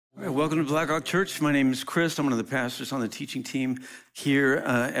Welcome to Blackhawk Church. My name is Chris. I'm one of the pastors on the teaching team here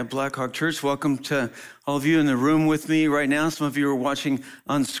at Blackhawk Church. Welcome to all of you in the room with me right now. Some of you are watching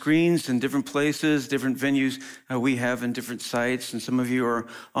on screens in different places, different venues we have in different sites, and some of you are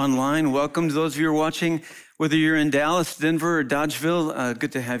online. Welcome to those of you who are watching, whether you're in Dallas, Denver, or Dodgeville.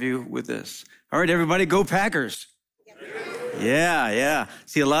 Good to have you with us. All right, everybody, go Packers. Yeah.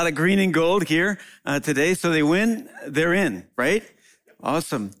 See a lot of green and gold here today. So they win, they're in, right?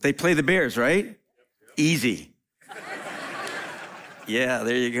 Awesome. They play the Bears, right? Easy. Yeah,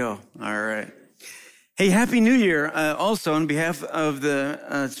 there you go. All right. Hey, Happy New Year. Also, on behalf of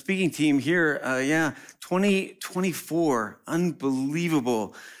the speaking team here, 2024,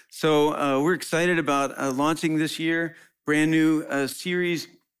 unbelievable. So we're excited about launching this year, brand new series.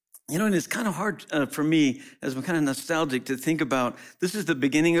 You know, and it's kind of hard for me, as I'm kind of nostalgic, to think about this is the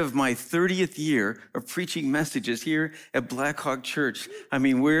beginning of my 30th year of preaching messages here at Blackhawk Church. I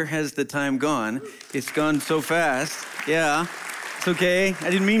mean, where has the time gone? It's gone so fast. Yeah, it's okay. I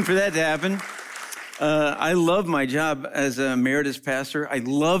didn't mean for that to happen. I love my job as a emeritus pastor. I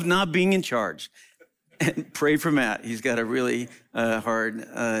love not being in charge. And pray for Matt. He's got a really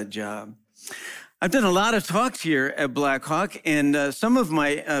hard job. I've done a lot of talks here at Blackhawk, and some of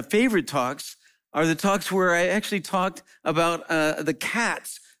my favorite talks are the talks where I actually talked about the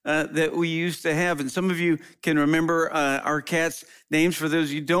cats that we used to have. And some of you can remember our cats' names. For those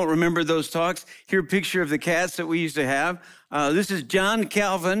of you who don't remember those talks, here's a picture of the cats that we used to have. This is John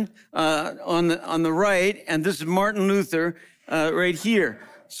Calvin on the right, and this is Martin Luther right here.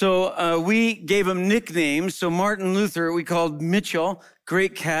 So we gave them nicknames. So Martin Luther we called Mitchell,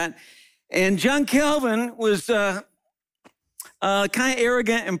 great cat. And John Calvin was kind of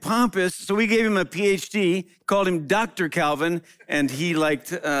arrogant and pompous, so we gave him a PhD, called him Dr. Calvin, and he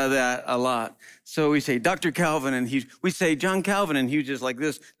liked that a lot. So we say Dr. Calvin, and we say John Calvin, and he was just like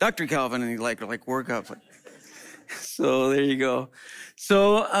this, Dr. Calvin, and he like work up. So there you go.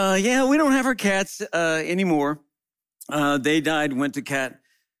 So we don't have our cats anymore. They died, went to cat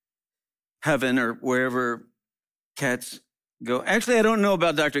heaven or wherever cats go. Actually, I don't know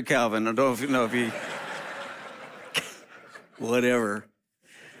about Dr. Calvin. I don't know if he... Whatever.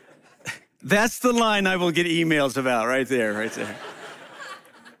 That's the line I will get emails about right there.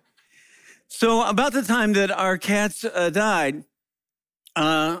 So about the time that our cats died,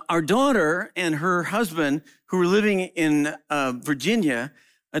 our daughter and her husband, who were living in Virginia,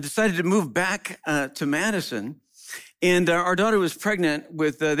 decided to move back to Madison. And our daughter was pregnant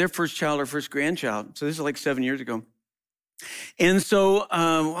with their first child, our first grandchild. So this is like 7 years ago. And so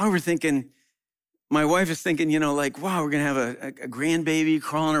I was thinking, my wife is thinking, wow, we're going to have a grandbaby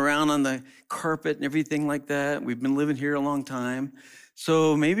crawling around on the carpet and everything like that. We've been living here a long time.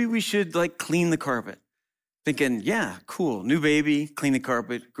 So maybe we should clean the carpet. Thinking, yeah, cool. New baby, clean the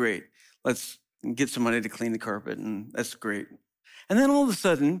carpet. Great. Let's get some money to clean the carpet. And that's great. And then all of a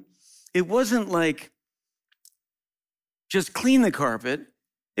sudden, it wasn't just clean the carpet.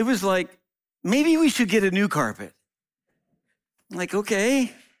 It was maybe we should get a new carpet.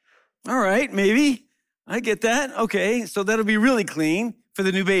 Okay, all right, maybe. I get that. Okay, so that'll be really clean for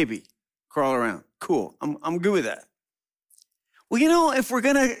the new baby. Crawl around. Cool, I'm good with that. Well, if we're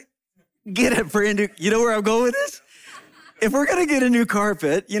going to get a brand new, you know where I'm going with this? If we're going to get a new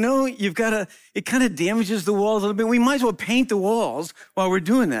carpet, you've got to, it kind of damages the walls a little bit. We might as well paint the walls while we're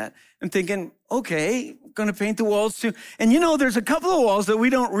doing that. I'm thinking, okay, going to paint the walls too. And there's a couple of walls that we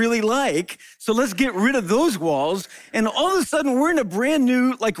don't really like. So let's get rid of those walls. And all of a sudden we're in a brand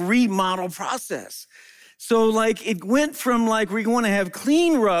new remodel process. So it went from we want to have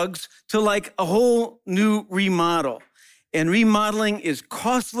clean rugs to a whole new remodel. And remodeling is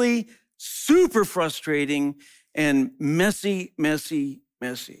costly, super frustrating, and messy.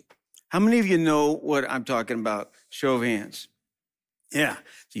 How many of you know what I'm talking about? Show of hands. Yeah,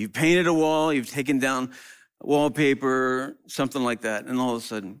 so you've painted a wall, you've taken down wallpaper, something like that, and all of a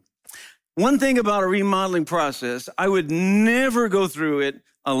sudden. One thing about a remodeling process, I would never go through it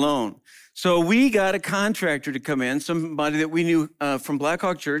alone. So we got a contractor to come in, somebody that we knew from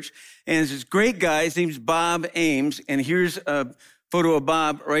Blackhawk Church, and it's this great guy, his name's Bob Ames, and here's a photo of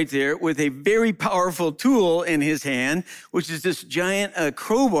Bob right there with a very powerful tool in his hand, which is this giant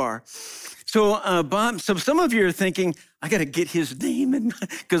crowbar. So Bob, so some of you are thinking, I got to get his name in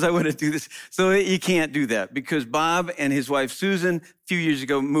because I want to do this. So you can't do that because Bob and his wife, Susan, a few years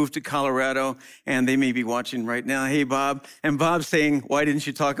ago moved to Colorado, and they may be watching right now. Hey, Bob. And Bob's saying, why didn't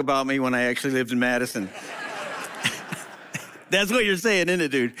you talk about me when I actually lived in Madison? That's what you're saying, isn't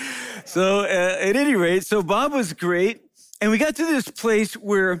it, dude? So at any rate, so Bob was great. And we got to this place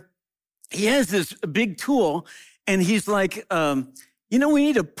where he has this big tool, and he's we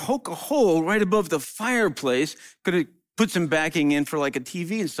need to poke a hole right above the fireplace. Could have put some backing in for like a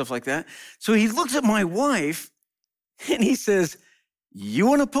TV and stuff like that. So he looks at my wife and he says, you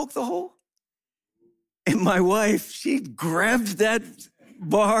want to poke the hole? And my wife, she grabs that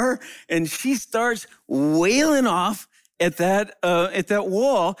bar and she starts wailing off at that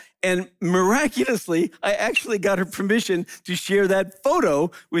wall. And miraculously, I actually got her permission to share that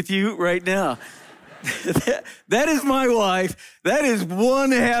photo with you right now. That is my wife. That is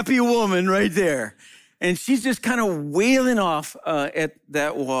one happy woman right there. And she's just kind of wailing off at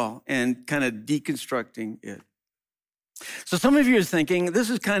that wall and kind of deconstructing it. So some of you are thinking,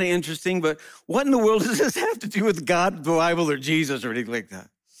 this is kind of interesting, but what in the world does this have to do with God, the Bible, or Jesus, or anything like that?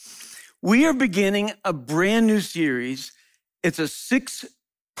 We are beginning a brand new series. It's a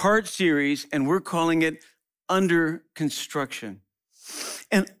 6-part series, and we're calling it Under Construction.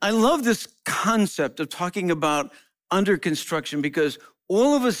 And I love this concept of talking about under construction because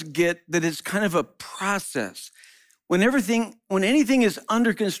all of us get that it's kind of a process. When anything is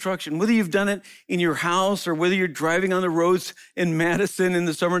under construction, whether you've done it in your house or whether you're driving on the roads in Madison in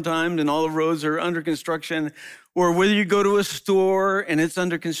the summertime and all the roads are under construction, or whether you go to a store and it's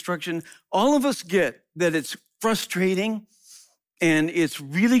under construction, all of us get that it's frustrating and it's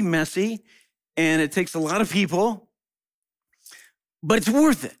really messy and it takes a lot of people, but it's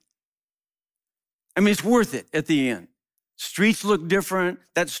worth it. I mean, it's worth it at the end. Streets look different,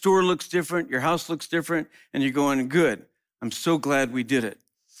 that store looks different, your house looks different, and you're going, good, I'm so glad we did it.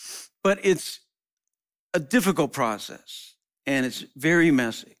 But it's a difficult process, and it's very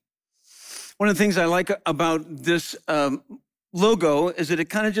messy. One of the things I like about this logo is that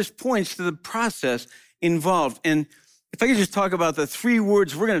it kind of just points to the process involved. And if I could just talk about the 3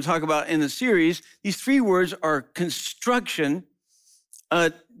 words we're going to talk about in the series, these 3 words are construction,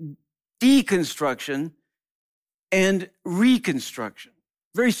 deconstruction, and reconstruction.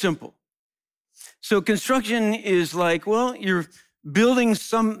 Very simple. So construction is like, well, you're building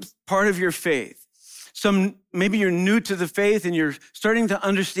some part of your faith. Maybe you're new to the faith and you're starting to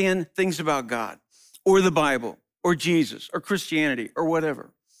understand things about God or the Bible or Jesus or Christianity or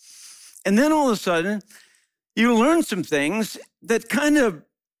whatever. And then all of a sudden, you learn some things that kind of,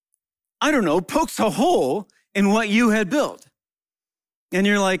 pokes a hole in what you had built. And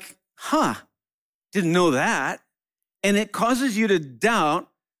you're like, didn't know that. And it causes you to doubt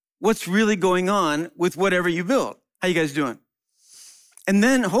what's really going on with whatever you built. How you guys doing? And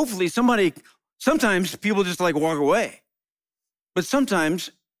then hopefully sometimes people just like walk away. But sometimes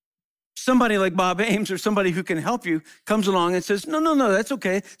somebody like Bob Ames or somebody who can help you comes along and says, no, that's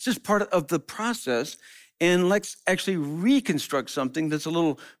okay. It's just part of the process. And let's actually reconstruct something that's a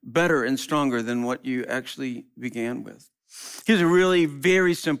little better and stronger than what you actually began with. Here's a really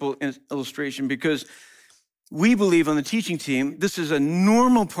very simple illustration because we believe on the teaching team, this is a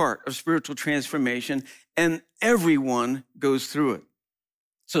normal part of spiritual transformation, and everyone goes through it.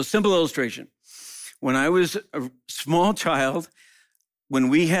 So simple illustration. When I was a small child, when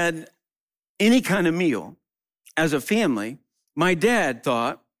we had any kind of meal as a family, my dad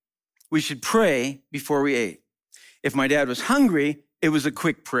thought we should pray before we ate. If my dad was hungry, it was a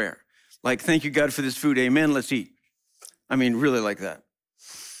quick prayer. Like, thank you, God, for this food. Amen. Let's eat. I mean, really like that.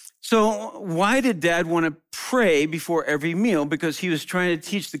 So why did Dad want to pray before every meal? Because he was trying to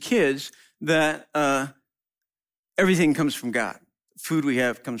teach the kids that everything comes from God. Food we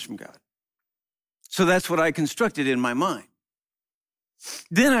have comes from God. So that's what I constructed in my mind.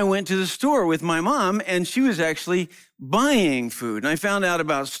 Then I went to the store with my mom, and she was actually buying food. And I found out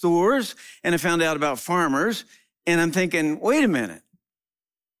about stores, and I found out about farmers, and I'm thinking, wait a minute.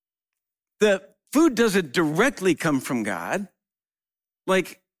 The food doesn't directly come from God.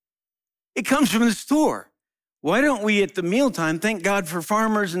 Like, it comes from the store. Why don't we at the mealtime thank God for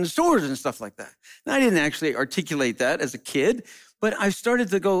farmers and stores and stuff like that? Now, I didn't actually articulate that as a kid, but I started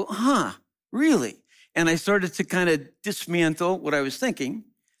to go, really? And I started to kind of dismantle what I was thinking.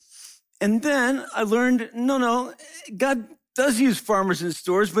 And then I learned, no, God does use farmers and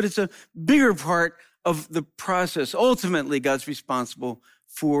stores, but it's a bigger part of the process. Ultimately, God's responsible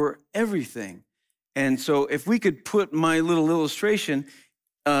for everything. And so if we could put my little illustration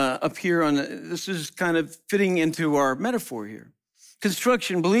up here this is kind of fitting into our metaphor here.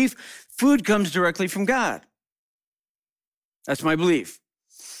 Construction belief, food comes directly from God. That's my belief.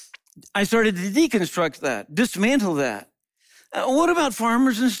 I started to deconstruct that, dismantle that. What about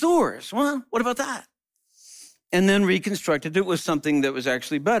farmers and stores? Well, what about that? And then reconstructed it with something that was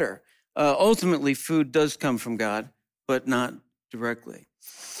actually better. Ultimately, food does come from God, but not directly.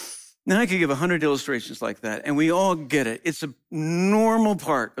 Now, I could give 100 illustrations like that, and we all get it. It's a normal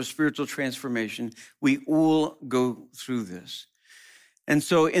part of spiritual transformation. We all go through this. And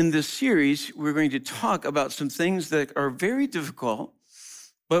so in this series, we're going to talk about some things that are very difficult,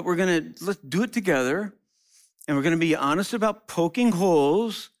 but let's do it together. And we're going to be honest about poking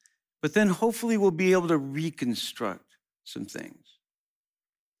holes, but then hopefully we'll be able to reconstruct some things.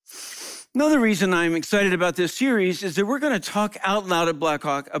 Another reason I'm excited about this series is that we're going to talk out loud at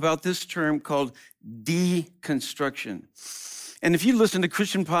Blackhawk about this term called deconstruction. And if you listen to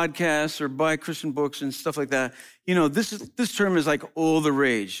Christian podcasts or buy Christian books and stuff like that, you know, this term is like all the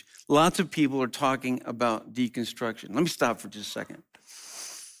rage. Lots of people are talking about deconstruction. Let me stop for just a second.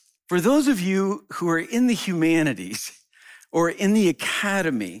 For those of you who are in the humanities or in the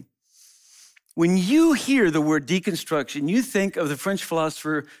academy, when you hear the word deconstruction, you think of the French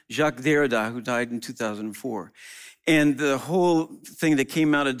philosopher Jacques Derrida, who died in 2004, and the whole thing that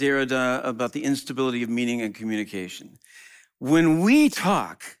came out of Derrida about the instability of meaning and communication. When we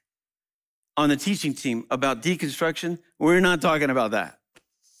talk on the teaching team about deconstruction, we're not talking about that.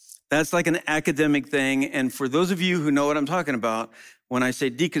 That's like an academic thing. And for those of you who know what I'm talking about, when I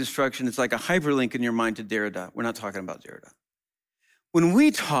say deconstruction, it's like a hyperlink in your mind to Derrida. We're not talking about Derrida. When we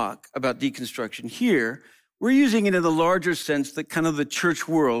talk about deconstruction here, we're using it in the larger sense that kind of the church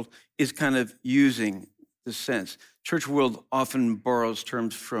world is kind of using the sense. Church world often borrows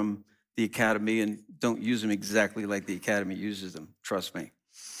terms from the academy and don't use them exactly like the academy uses them, trust me.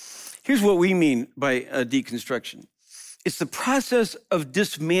 Here's what we mean by deconstruction. It's the process of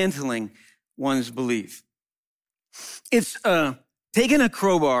dismantling one's belief. It's taking a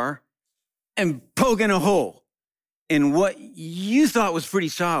crowbar and poking a hole in what you thought was pretty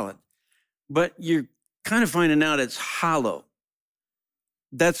solid, but you're kind of finding out it's hollow.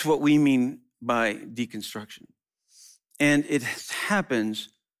 That's what we mean by deconstruction. And it happens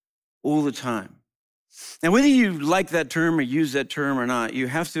all the time. Now, whether you like that term or use that term or not, you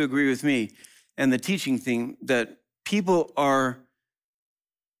have to agree with me and the teaching thing that people are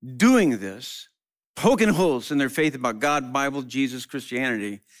doing this, poking holes in their faith about God, Bible, Jesus,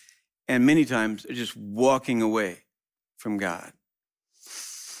 Christianity, and many times they're just walking away from God.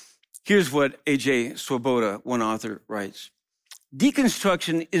 Here's what A.J. Swoboda, one author, writes.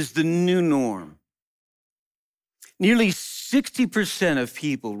 Deconstruction is the new norm. Nearly 60% of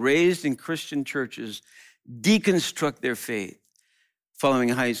people raised in Christian churches deconstruct their faith following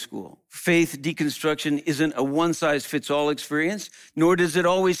high school. Faith deconstruction isn't a one-size-fits-all experience, nor does it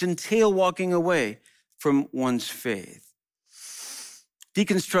always entail walking away from one's faith.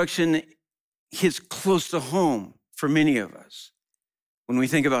 Deconstruction hits close to home for many of us. When we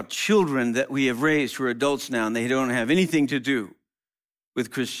think about children that we have raised who are adults now and they don't have anything to do with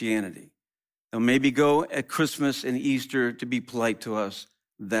Christianity. They'll maybe go at Christmas and Easter to be polite to us.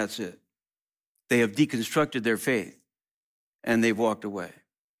 That's it. They have deconstructed their faith and they've walked away.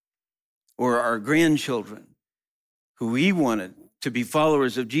 Or our grandchildren who we wanted to be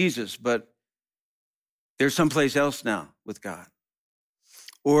followers of Jesus, but they're someplace else now with God.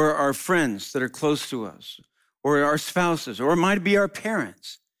 Or our friends that are close to us, or our spouses, or it might be our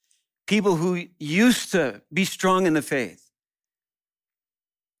parents, people who used to be strong in the faith.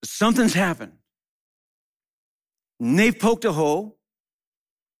 Something's happened. And they've poked a hole,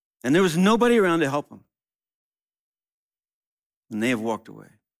 and there was nobody around to help them. And they have walked away.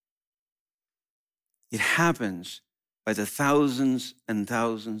 It happens by the thousands and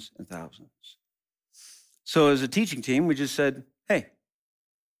thousands and thousands. So as a teaching team, we just said, hey,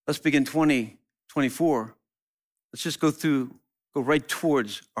 let's begin 2024. Let's just go right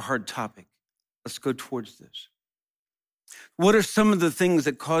towards a hard topic. Let's go towards this. What are some of the things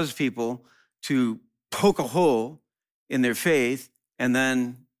that cause people to poke a hole in their faith and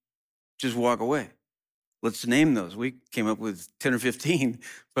then just walk away? Let's name those. We came up with 10 or 15,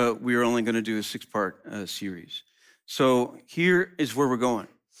 but we are only going to do a 6-part series. So here is where we're going.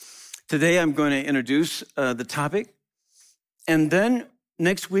 Today, I'm going to introduce the topic. And then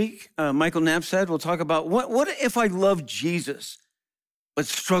next week, Michael Knapsack will talk about what if I love Jesus, but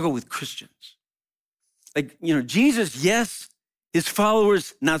struggle with Christians? Like, Jesus, yes, his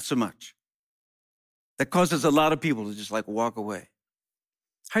followers, not so much. That causes a lot of people to just walk away.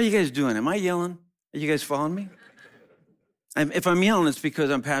 How are you guys doing? Am I yelling? Are you guys following me? If I'm yelling, it's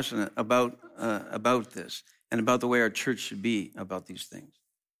because I'm passionate about this and about the way our church should be about these things.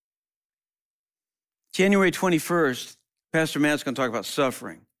 January 21st, Pastor Matt's going to talk about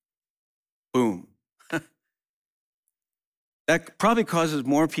suffering. Boom. That probably causes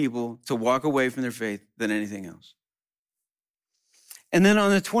more people to walk away from their faith than anything else. And then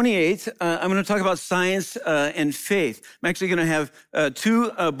on the 28th, I'm going to talk about science and faith. I'm actually going to have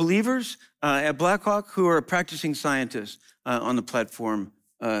two believers at Blackhawk who are practicing scientists on the platform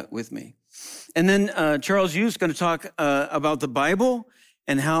with me. And then Charles Yu is going to talk about the Bible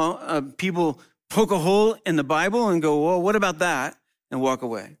and how people poke a hole in the Bible and go, well, what about that? And walk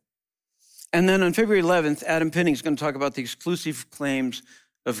away. And then on February 11th, Adam Penning is going to talk about the exclusive claims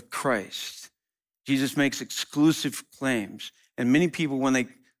of Christ. Jesus makes exclusive claims. And many people, when they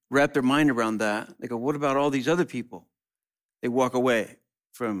wrap their mind around that, they go, what about all these other people? They walk away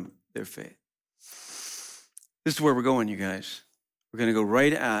from their faith. This is where we're going, you guys. We're going to go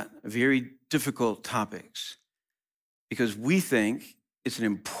right at very difficult topics because we think it's an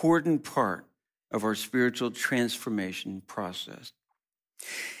important part of our spiritual transformation process.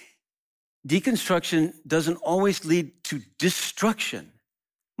 Deconstruction doesn't always lead to destruction.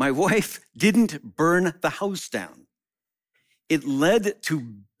 My wife didn't burn the house down. It led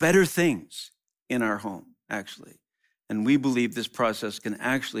to better things in our home, actually. And we believe this process can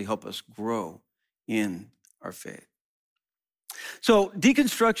actually help us grow in our faith. So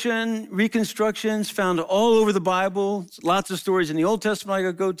deconstruction, reconstructions found all over the Bible. Lots of stories in the Old Testament I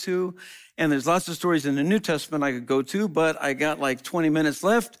could go to, and there's lots of stories in the New Testament I could go to, but I got like 20 minutes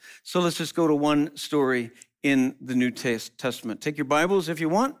left, so let's just go to one story in the New Testament. Take your Bibles if you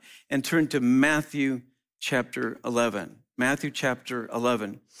want and turn to Matthew chapter 11. Matthew chapter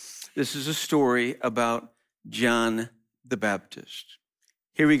 11. This is a story about John the Baptist.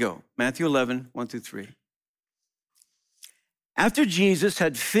 Here we go. Matthew 11, 1 through 3. After Jesus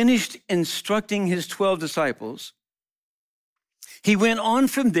had finished instructing his 12 disciples, he went on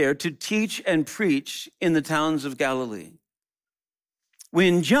from there to teach and preach in the towns of Galilee.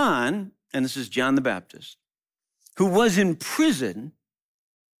 When John, and this is John the Baptist, who was in prison,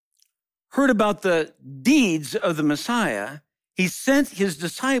 heard about the deeds of the Messiah, he sent his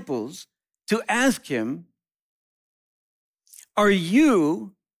disciples to ask him, "Are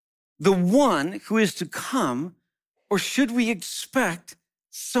you the one who is to come, or should we expect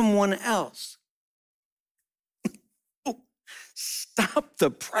someone else?" Stop the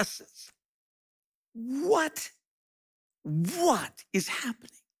presses. What is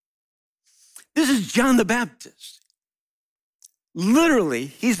happening? This is John the Baptist. Literally,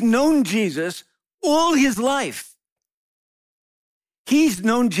 he's known Jesus all his life. He's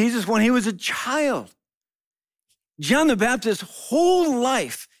known Jesus when he was a child. John the Baptist's whole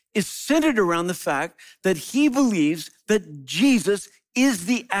life is centered around the fact that he believes that Jesus is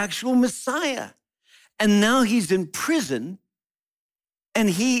the actual Messiah. And now he's in prison and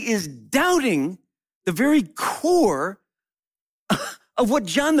he is doubting the very core of what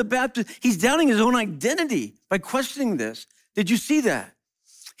John the Baptist, he's doubting his own identity by questioning this. Did you see that?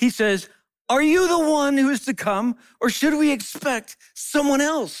 He says, "Are you the one who is to come, or should we expect someone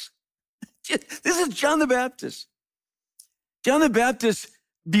else?" This is John the Baptist. John the Baptist,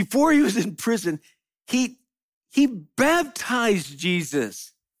 before he was in prison, he baptized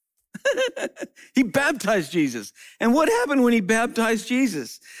Jesus. He baptized Jesus. And what happened when he baptized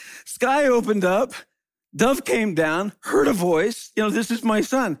Jesus? Sky opened up, dove came down, heard a voice. This is my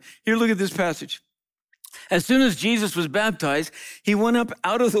son. Here, look at this passage. As soon as Jesus was baptized, he went up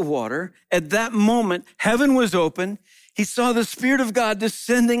out of the water. At that moment, heaven was open. He saw the Spirit of God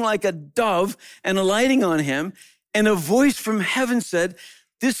descending like a dove and alighting on him. And a voice from heaven said,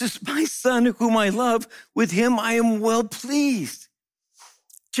 "This is my son whom I love. With him I am well pleased."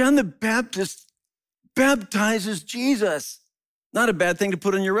 John the Baptist baptizes Jesus. Not a bad thing to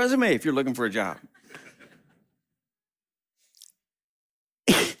put on your resume if you're looking for a job.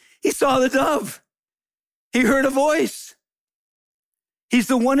 He saw the dove. He heard a voice. He's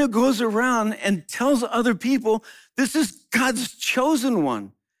the one who goes around and tells other people, this is God's chosen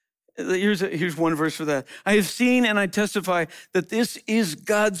one. Here's one verse for that. "I have seen and I testify that this is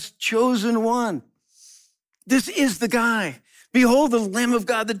God's chosen one." This is the guy. "Behold, the Lamb of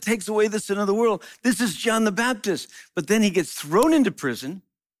God that takes away the sin of the world." This is John the Baptist. But then he gets thrown into prison,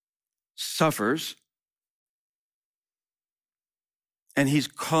 suffers, and he's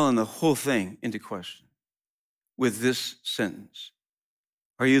calling the whole thing into question with this sentence: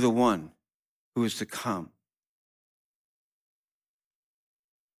 "Are you the one who is to come?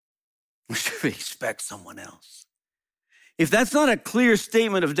 Or should we expect someone else?" If that's not a clear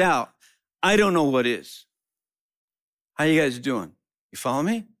statement of doubt, I don't know what is. How you guys doing? You follow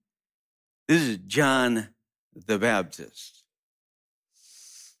me? This is John the Baptist.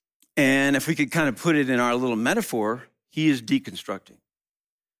 And if we could kind of put it in our little metaphor, he is deconstructing.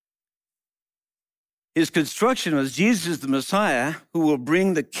 His construction was Jesus is the Messiah who will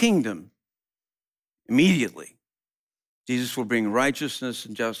bring the kingdom immediately. Jesus will bring righteousness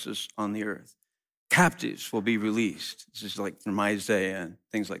and justice on the earth. Captives will be released. This is like from Isaiah and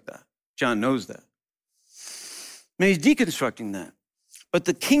things like that. John knows that. And he's deconstructing that. But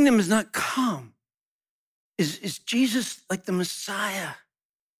the kingdom has not come. Is Jesus like the Messiah?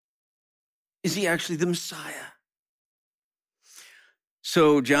 Is he actually the Messiah?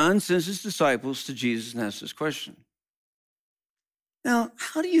 So John sends his disciples to Jesus and asks this question. Now,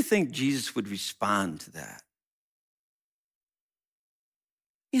 how do you think Jesus would respond to that?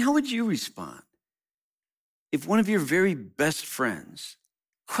 I mean, how would you respond if one of your very best friends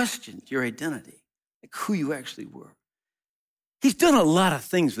questioned your identity, like who you actually were? He's done a lot of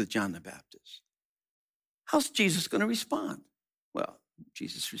things with John the Baptist. How's Jesus going to respond? Well,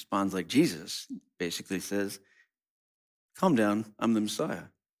 Jesus responds like Jesus basically says, calm down, I'm the Messiah.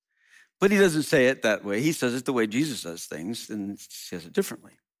 But he doesn't say it that way. He says it the way Jesus does things and says it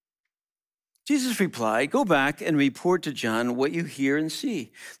differently. Jesus replied, go back and report to John what you hear and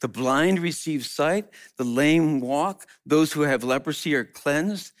see. The blind receive sight, the lame walk, those who have leprosy are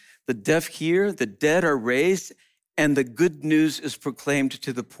cleansed, the deaf hear, the dead are raised, and the good news is proclaimed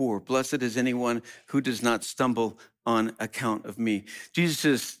to the poor. Blessed is anyone who does not stumble on account of me.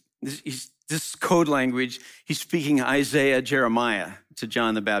 Jesus is, this code language, he's speaking Isaiah, Jeremiah to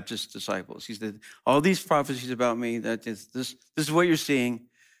John the Baptist's disciples. He said, all these prophecies about me, this is what you're seeing.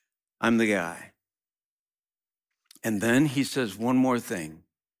 I'm the guy. And then he says one more thing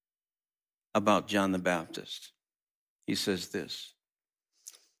about John the Baptist. He says this,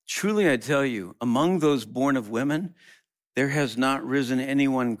 truly I tell you, among those born of women, there has not risen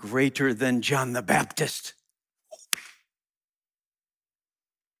anyone greater than John the Baptist.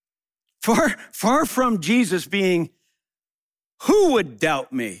 Far from Jesus being, who would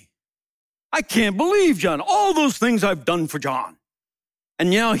doubt me? I can't believe John, all those things I've done for John.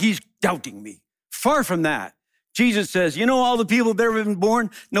 And now he's doubting me. Far from that. Jesus says, you know, all the people that have ever been born,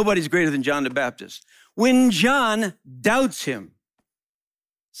 nobody's greater than John the Baptist. When John doubts him,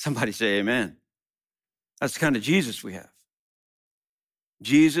 somebody say amen. That's the kind of Jesus we have.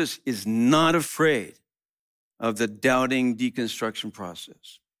 Jesus is not afraid of the doubting deconstruction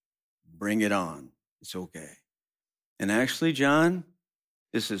process. Bring it on. It's okay. And actually, John,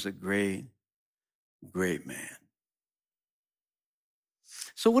 this is a great, great man.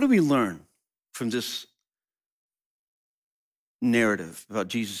 So what do we learn from this narrative about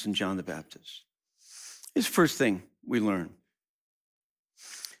Jesus and John the Baptist? Here's the first thing we learn.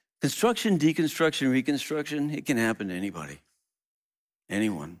 Construction, deconstruction, reconstruction, it can happen to anybody,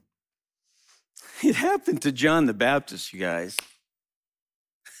 anyone. It happened to John the Baptist, you guys.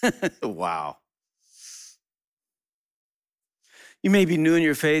 Wow. You may be new in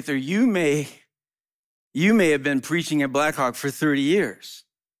your faith, or you may have been preaching at Blackhawk for 30 years.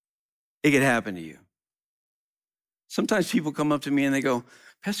 It could happen to you. Sometimes people come up to me and they go,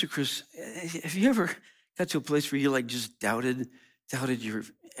 Pastor Chris, have you ever got to a place where you like just doubted your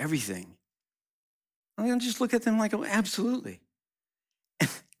everything? I'm going to just look at them like, oh, absolutely.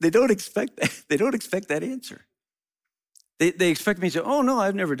 They don't expect that. They don't expect that answer. They expect me to say, oh, no,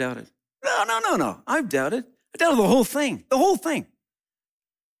 I've never doubted. No. I've doubted. I doubted the whole thing.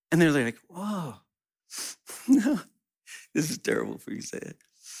 And they're like, whoa, no, this is terrible for you to say it.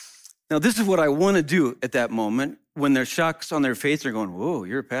 Now, this is what I want to do at that moment when there's shocks on their face. They're going, whoa,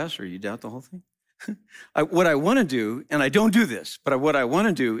 you're a pastor. You doubt the whole thing? What I want to do, and I don't do this, but what I want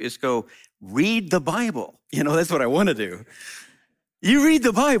to do is go read the Bible. You know, that's what I want to do. You read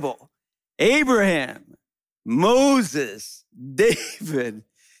the Bible. Abraham, Moses, David,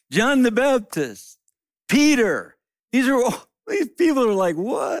 John the Baptist, Peter. These people are like,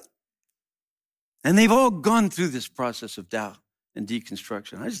 what? And they've all gone through this process of doubt and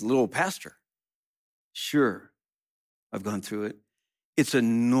deconstruction. I'm just a little pastor. Sure, I've gone through it. It's a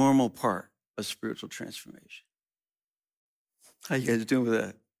normal part of spiritual transformation. How you guys doing with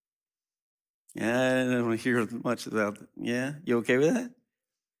that? Yeah, I don't want to hear much about that. Yeah, you okay with that?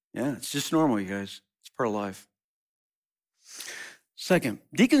 Yeah, it's just normal, you guys. It's part of life. Second,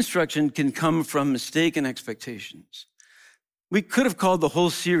 deconstruction can come from mistaken expectations. We could have called the whole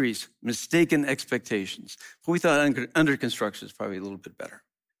series Mistaken Expectations, but we thought under construction is probably a little bit better.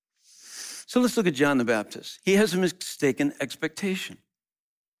 So let's look at John the Baptist. He has a mistaken expectation.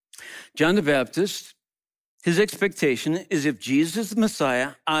 John the Baptist, his expectation is if Jesus is the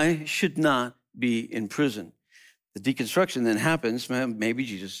Messiah, I should not be in prison. The deconstruction then happens, maybe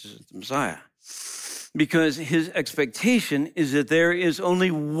Jesus is the Messiah. Because his expectation is that there is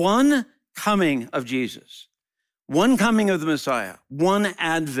only one coming of Jesus. One coming of the Messiah, one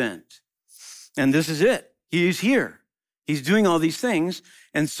advent. And this is it. He's here. He's doing all these things.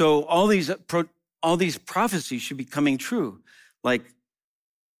 And so all these prophecies should be coming true. Like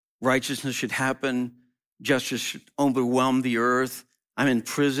righteousness should happen. Justice should overwhelm the earth. I'm in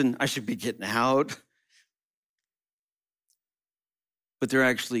prison. I should be getting out. But there are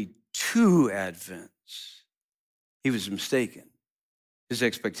actually two advents. He was mistaken. His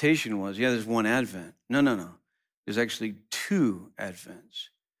expectation was, there's one Advent. No. There's actually two Advents.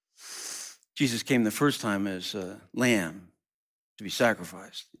 Jesus came the first time as a lamb to be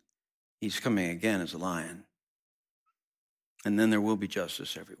sacrificed. He's coming again as a lion. And then there will be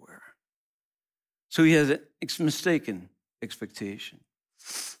justice everywhere. So he has a mistaken expectation.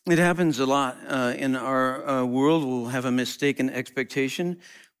 It happens a lot in our world. We'll have a mistaken expectation.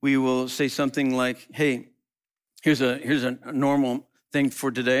 We will say something like, hey, here's a normal thing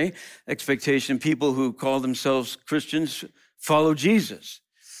for today. Expectation, people who call themselves Christians follow Jesus.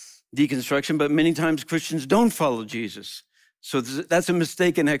 Deconstruction, but many times Christians don't follow Jesus. So that's a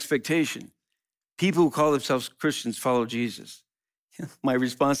mistaken expectation. People who call themselves Christians follow Jesus. My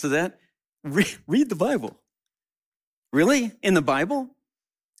response to that, read the Bible. Really? In the Bible?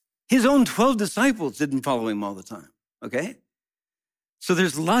 His own 12 disciples didn't follow him all the time, okay? So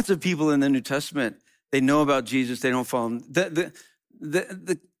there's lots of people in the New Testament, they know about Jesus, they don't follow him.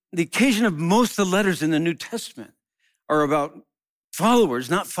 The occasion of most of the letters in the New Testament are about followers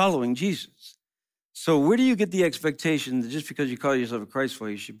not following Jesus. So where do you get the expectation that just because you call yourself a Christ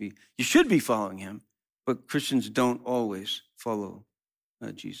follower, you should be following him, but Christians don't always follow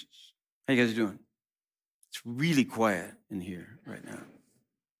Jesus? How you guys doing? It's really quiet in here right now.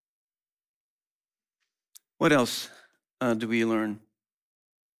 What else do we learn?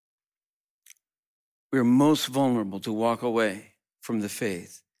 We're most vulnerable to walk away from the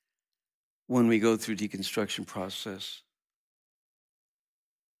faith when we go through deconstruction process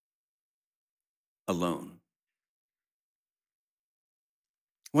alone.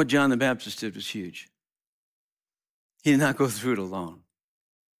 What John the Baptist did was huge. He did not go through it alone.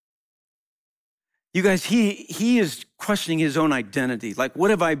 You guys, he is questioning his own identity. Like,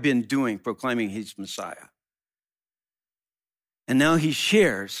 what have I been doing proclaiming he's Messiah? And now he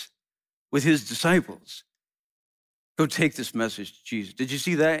shares with his disciples. Go take this message to Jesus. Did you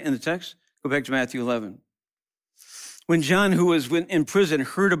see that in the text? Go back to Matthew 11. When John, who was in prison,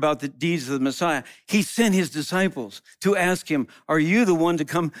 heard about the deeds of the Messiah, he sent his disciples to ask him, are you the one to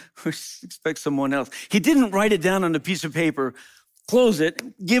come or expect someone else? He didn't write it down on a piece of paper, close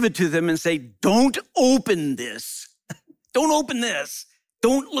it, give it to them and say, don't open this. Don't open this.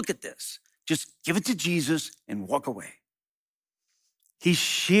 Don't look at this. Just give it to Jesus and walk away. He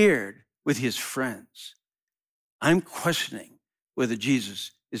shared with his friends. I'm questioning whether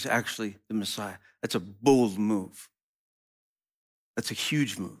Jesus is actually the Messiah. That's a bold move. That's a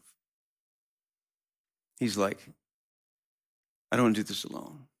huge move. He's like, I don't want to do this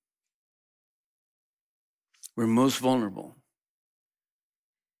alone. We're most vulnerable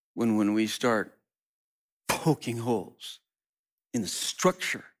when we start poking holes in the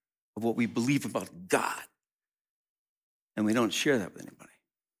structure of what we believe about God, and we don't share that with anybody.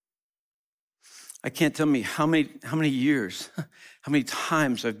 I can't tell me how many years, how many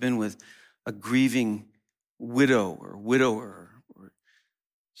times I've been with a grieving widow or widower or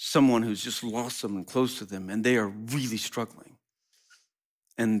someone who's just lost someone close to them, and they are really struggling.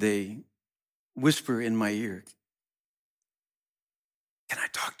 And they whisper in my ear, can I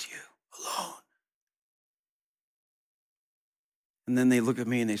talk to you alone? And then they look at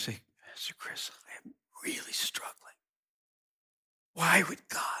me and they say, Pastor Chris, I am really struggling. Why would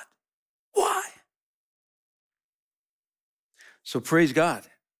God? Why? So praise God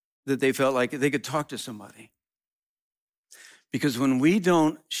that they felt like they could talk to somebody. Because when we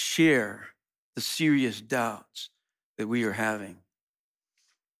don't share the serious doubts that we are having,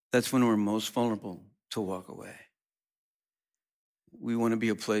 that's when we're most vulnerable to walk away. We want to be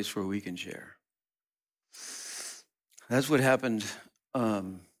a place where we can share. That's what happened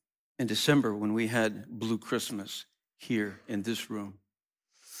in December when we had Blue Christmas here in this room.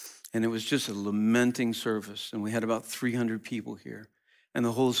 And it was just a lamenting service. And we had about 300 people here. And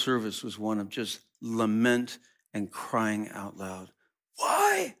the whole service was one of just lament and crying out loud.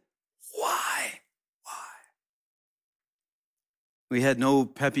 Why? Why? Why? We had no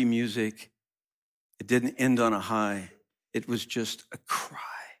peppy music. It didn't end on a high. It was just a cry.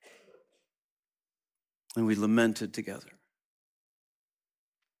 And we lamented together.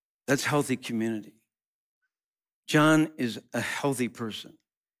 That's healthy community. John is a healthy person.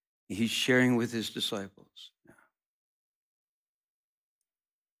 He's sharing with his disciples.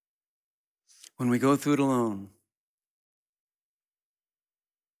 When we go through it alone,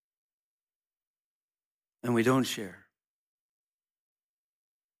 and we don't share,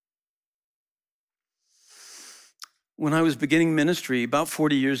 when I was beginning ministry about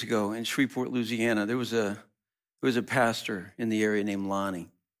 40 years ago in Shreveport, Louisiana, there was a pastor in the area named Lonnie.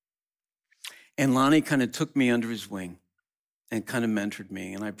 And Lonnie kind of took me under his wing and kind of mentored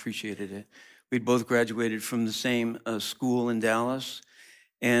me, and I appreciated it. We'd both graduated from the same school in Dallas,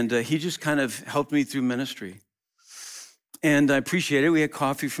 And he just kind of helped me through ministry. And I appreciate it. We had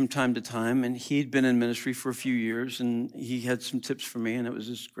coffee from time to time, and he'd been in ministry for a few years, and he had some tips for me, and it was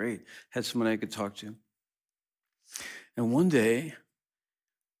just great. Had someone I could talk to. And one day,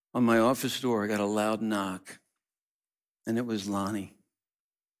 on my office door, I got a loud knock, and it was Lonnie.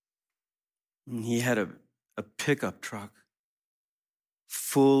 And he had a pickup truck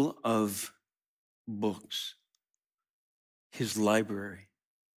full of books, his library.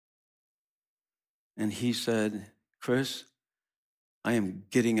 And he said, Chris, I am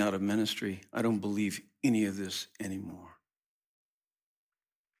getting out of ministry. I don't believe any of this anymore.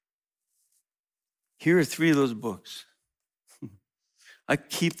 Here are 3 of those books. I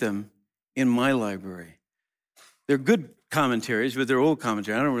keep them in my library. They're good commentaries, but they're old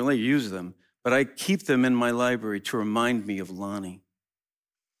commentaries. I don't really use them, but I keep them in my library to remind me of Lonnie.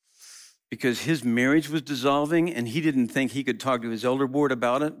 Because his marriage was dissolving, and he didn't think he could talk to his elder board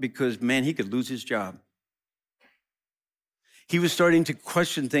about it because, man, he could lose his job. He was starting to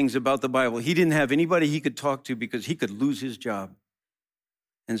question things about the Bible. He didn't have anybody he could talk to because he could lose his job.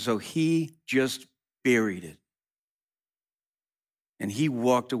 And so he just buried it. And he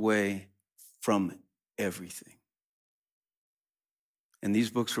walked away from everything. And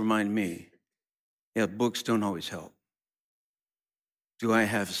these books remind me, yeah, books don't always help. Do I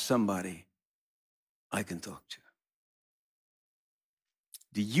have somebody I can talk to?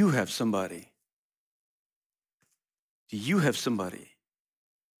 Do you have somebody? Do you have somebody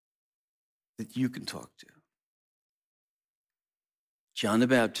that you can talk to? John the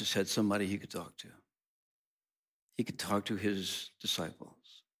Baptist had somebody he could talk to. He could talk to his disciples.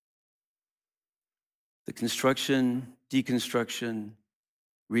 The construction, deconstruction,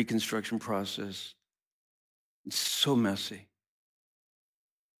 reconstruction process, it's so messy.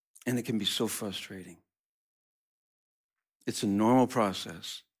 And it can be so frustrating. It's a normal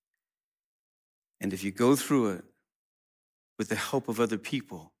process. And if you go through it with the help of other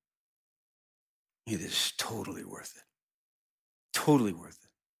people, it is totally worth it. Totally worth it.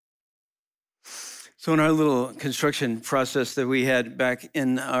 So in our little construction process that we had back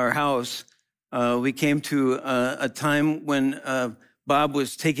in our house, we came to a time when Bob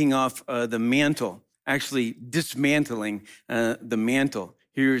was taking off the mantle, actually dismantling the mantle.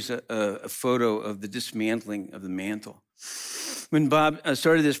 Here's a photo of the dismantling of the mantle. When Bob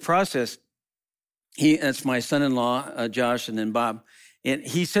started this process, that's my son-in-law, Josh, and then Bob. And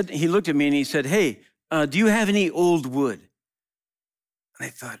he looked at me and he said, hey, do you have any old wood? And I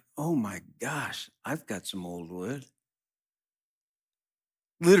thought, oh my gosh, I've got some old wood.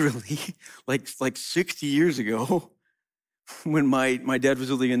 Literally, like 60 years ago, when my dad was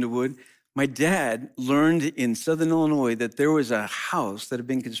really into wood, my dad learned in Southern Illinois that there was a house that had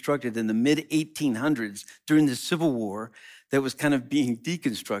been constructed in the mid-1800s during the Civil War that was kind of being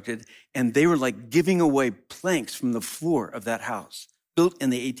deconstructed, and they were like giving away planks from the floor of that house, built in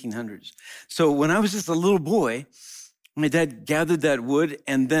the 1800s. So when I was just a little boy, my dad gathered that wood,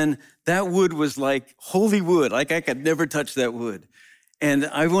 and then that wood was like holy wood, like I could never touch that wood. And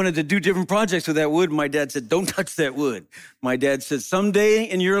I wanted to do different projects with that wood. My dad said, don't touch that wood. My dad said, someday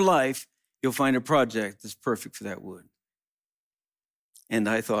in your life, you'll find a project that's perfect for that wood. And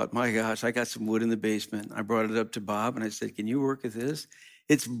I thought, my gosh, I got some wood in the basement. I brought it up to Bob, and I said, can you work with this?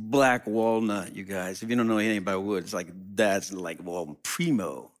 It's black walnut, you guys. If you don't know anything about wood, it's like, that's like, well,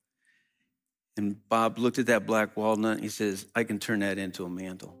 primo. And Bob looked at that black walnut, and he says, I can turn that into a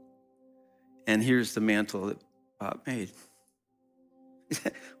mantle. And here's the mantle that Bob made.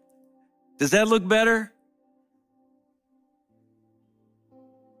 Does that look better?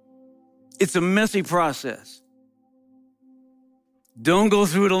 It's a messy process. Don't go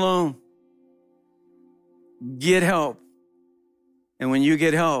through it alone. Get help. And when you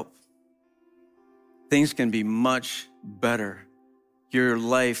get help, things can be much better. Your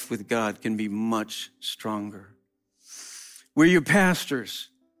life with God can be much stronger. We're your pastors.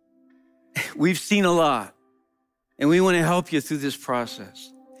 We've seen a lot, and we want to help you through this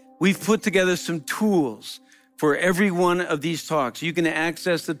process. We've put together some tools for every one of these talks. You can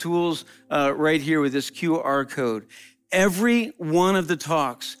access the tools right here with this QR code. Every one of the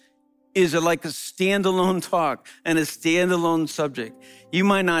talks is like a standalone talk and a standalone subject. You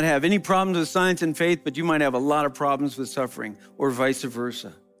might not have any problems with science and faith, but you might have a lot of problems with suffering, or vice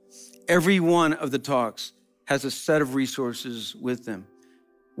versa. Every one of the talks has a set of resources with them.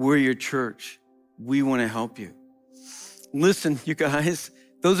 We're your church. We want to help you. Listen, you guys,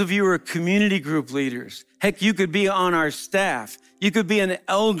 those of you who are community group leaders, heck, you could be on our staff. You could be an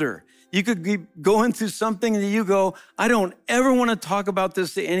elder. You could be going through something that you go, I don't ever want to talk about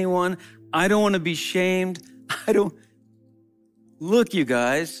this to anyone. I don't want to be shamed. look, you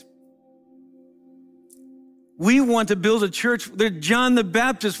guys, we want to build a church that John the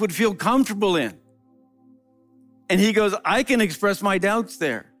Baptist would feel comfortable in. And he goes, I can express my doubts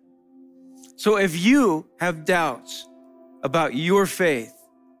there. So if you have doubts about your faith,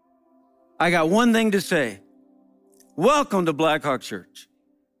 I got one thing to say. Welcome to Blackhawk Church.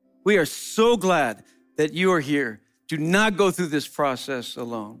 We are so glad that you are here. Do not go through this process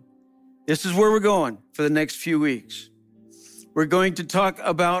alone. This is where we're going for the next few weeks. We're going to talk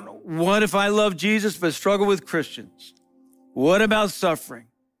about what if I love Jesus but struggle with Christians? What about suffering?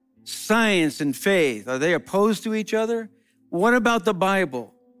 Science and faith, are they opposed to each other? What about the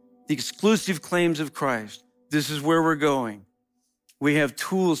Bible? The exclusive claims of Christ. This is where we're going. We have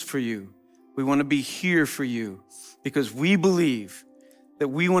tools for you. We want to be here for you because we believe that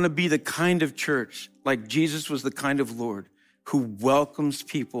we want to be the kind of church, like Jesus was the kind of Lord, who welcomes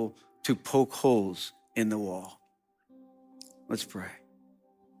people to poke holes in the wall. Let's pray.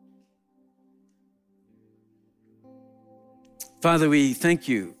 Father, we thank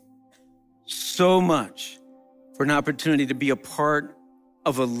you so much for an opportunity to be a part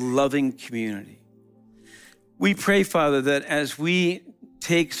of a loving community. We pray, Father, that as we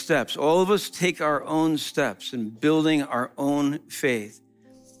take steps, all of us take our own steps in building our own faith,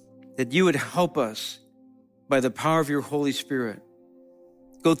 that you would help us by the power of your Holy Spirit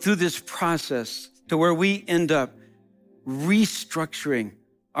go through this process to where we end up restructuring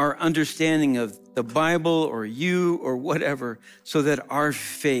our understanding of the Bible or you or whatever so that our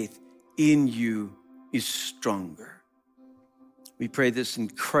faith in you is stronger. We pray this in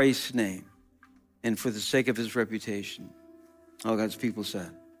Christ's name and for the sake of his reputation. All God's people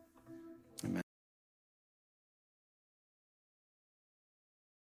said.